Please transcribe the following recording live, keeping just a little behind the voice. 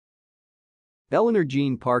Eleanor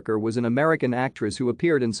Jean Parker was an American actress who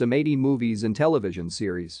appeared in some 80 movies and television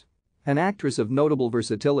series. An actress of notable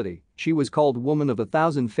versatility, she was called Woman of a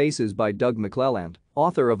Thousand Faces by Doug McClelland,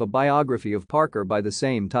 author of a biography of Parker by the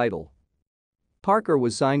same title. Parker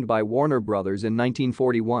was signed by Warner Brothers in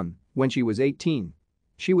 1941 when she was 18.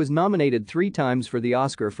 She was nominated 3 times for the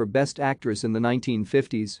Oscar for Best Actress in the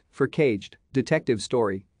 1950s for Caged, Detective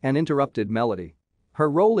Story, and Interrupted Melody. Her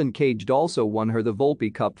role in Caged also won her the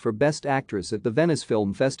Volpe Cup for Best Actress at the Venice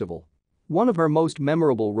Film Festival. One of her most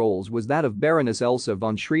memorable roles was that of Baroness Elsa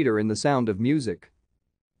von Schroeder in The Sound of Music.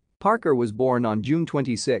 Parker was born on June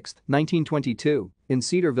 26, 1922, in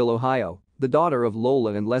Cedarville, Ohio, the daughter of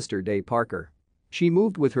Lola and Lester Day Parker. She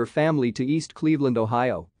moved with her family to East Cleveland,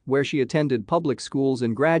 Ohio, where she attended public schools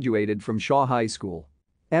and graduated from Shaw High School.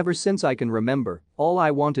 "Ever since I can remember, all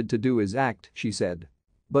I wanted to do is act," she said.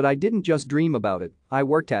 "But I didn't just dream about it, I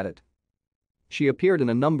worked at it." She appeared in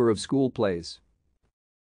a number of school plays.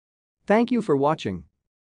 Thank you for watching.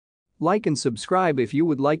 Like and subscribe if you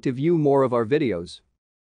would like to view more of our videos.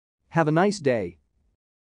 Have a nice day.